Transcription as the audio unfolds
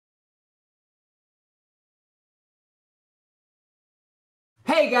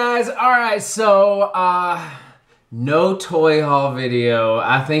Hey guys, alright, so, no toy haul video.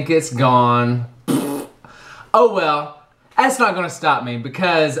 I think it's gone. Oh well, that's not gonna stop me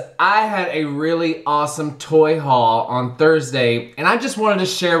because I had a really awesome toy haul on Thursday and I just wanted to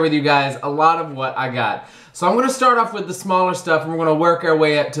share with you guys a lot of what I got. So I'm gonna start off with the smaller stuff and we're gonna work our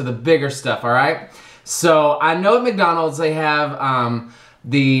way up to the bigger stuff, alright? So I know at McDonald's they have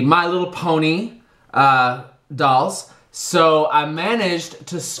the My Little Pony dolls. So I managed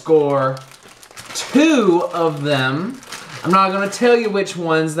to score 2 of them. I'm not going to tell you which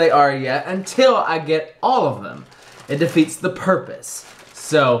ones they are yet until I get all of them. It defeats the purpose.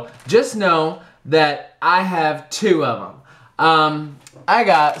 So just know that I have 2 of them. I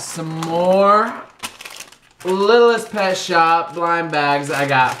got some more Littlest Pet Shop blind bags. I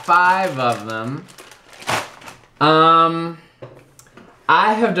got 5 of them.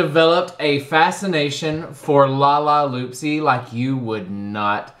 I have developed a fascination for Lalaloopsy like you would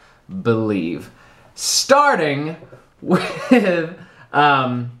not believe. Starting with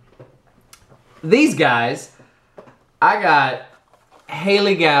these guys, I got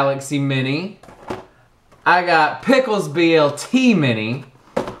Haley Galaxy Mini, I got Pickles BLT Mini,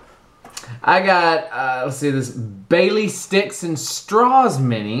 I got, let's see, this Bailey Sticks and Straws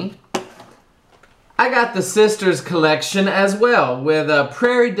Mini, I got the Sisters collection as well with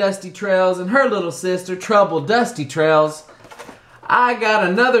Prairie Dusty Trails and her little sister Trouble Dusty Trails. I got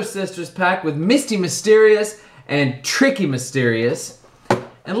another Sisters pack with Misty Mysterious and Tricky Mysterious.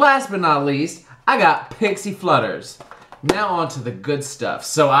 And last but not least, I got Pixie Flutters. Now on to the good stuff.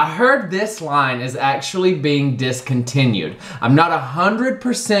 So I heard this line is actually being discontinued. I'm not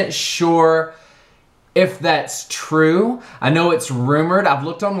 100% sure if that's true. I know it's rumored. I've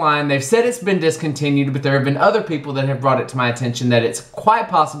looked online. They've said it's been discontinued, but there have been other people that have brought it to my attention that it's quite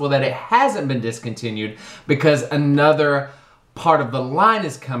possible that it hasn't been discontinued because another part of the line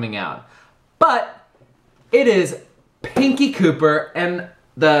is coming out. But it is Pinkie Cooper and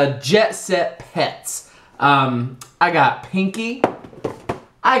the Jet Set Pets. I got Pinkie,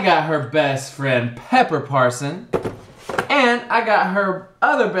 I got her best friend Pepper Parson, and I got her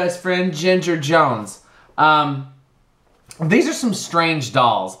other best friend Ginger Jones. These are some strange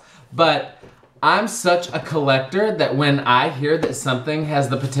dolls, but I'm such a collector that when I hear that something has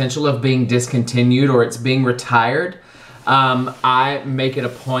the potential of being discontinued or it's being retired, I make it a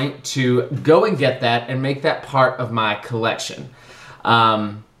point to go and get that and make that part of my collection.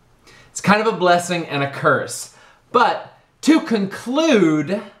 It's kind of a blessing and a curse. But to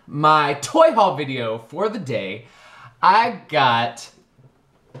conclude my toy haul video for the day, I got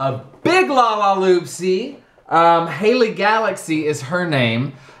a big Lalaloopsy. Haley Galaxy is her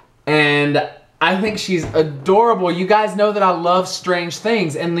name, and I think she's adorable. You guys know that I love strange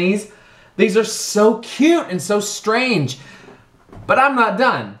things, and these are so cute and so strange. But I'm not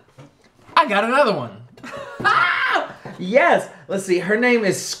done. I got another one. Yes, let's see. Her name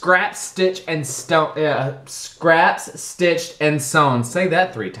is Scraps, Stitched, and Sewn. Say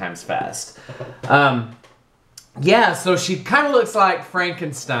that 3 times fast. Yeah, so she kind of looks like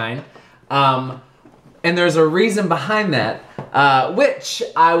Frankenstein, and there's a reason behind that, which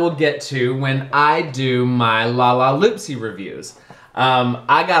I will get to when I do my Lalaloopsy reviews.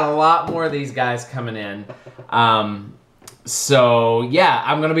 I got a lot more of these guys coming in, so yeah,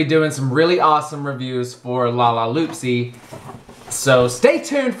 I'm going to be doing some really awesome reviews for Lalaloopsy, so stay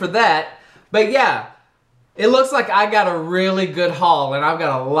tuned for that. But yeah, it looks like I got a really good haul, and I've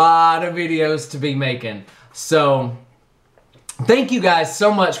got a lot of videos to be making. So, thank you guys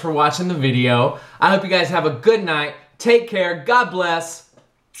so much for watching the video. I hope you guys have a good night. Take care. God bless.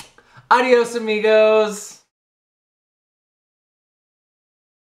 Adios, amigos.